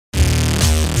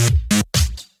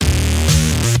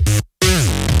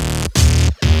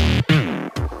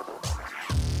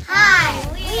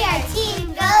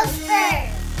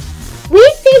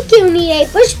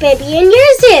Bushbaby in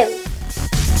your zoo.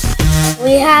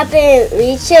 We have been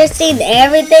researching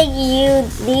everything you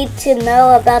need to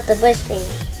know about the Bushbaby.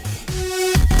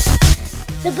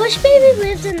 The Bushbaby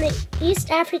lives in the East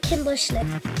African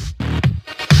bushland.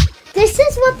 This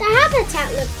is what the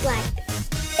habitat looks like.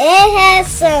 It has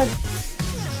some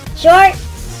short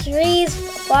trees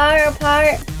far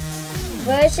apart,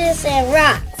 bushes and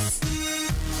rocks.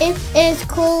 It is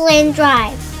cool and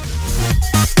dry.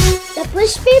 The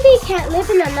Bushbaby can't live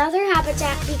in another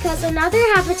habitat because another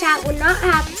habitat would not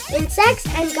have insects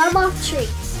and gum off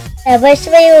trees. The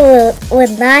Bushbaby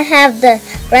would not have the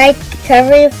right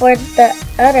covering for the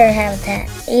other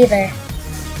habitat either.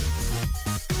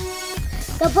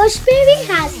 The Bushbaby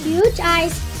has huge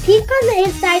eyes, pink on the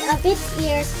inside of its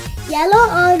ears, yellow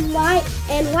on white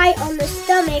and white on the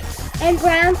stomach, and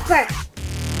brown fur.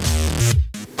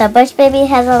 The Bushbaby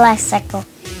has a life cycle.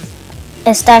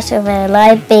 It starts with a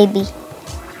live baby.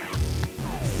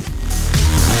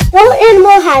 No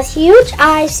animal has huge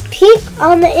eyes, pink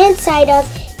on the inside of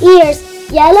ears,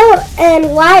 yellow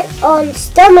and white on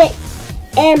stomach,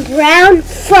 and brown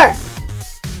fur.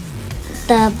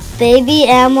 The baby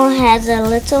animal has a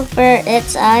little fur.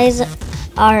 Its eyes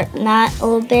are not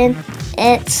open.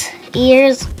 Its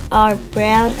ears are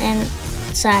brown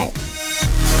inside.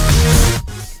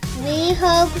 We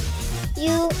hope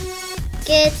you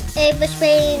get a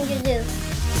Bushbaby in your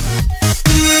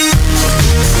zoo.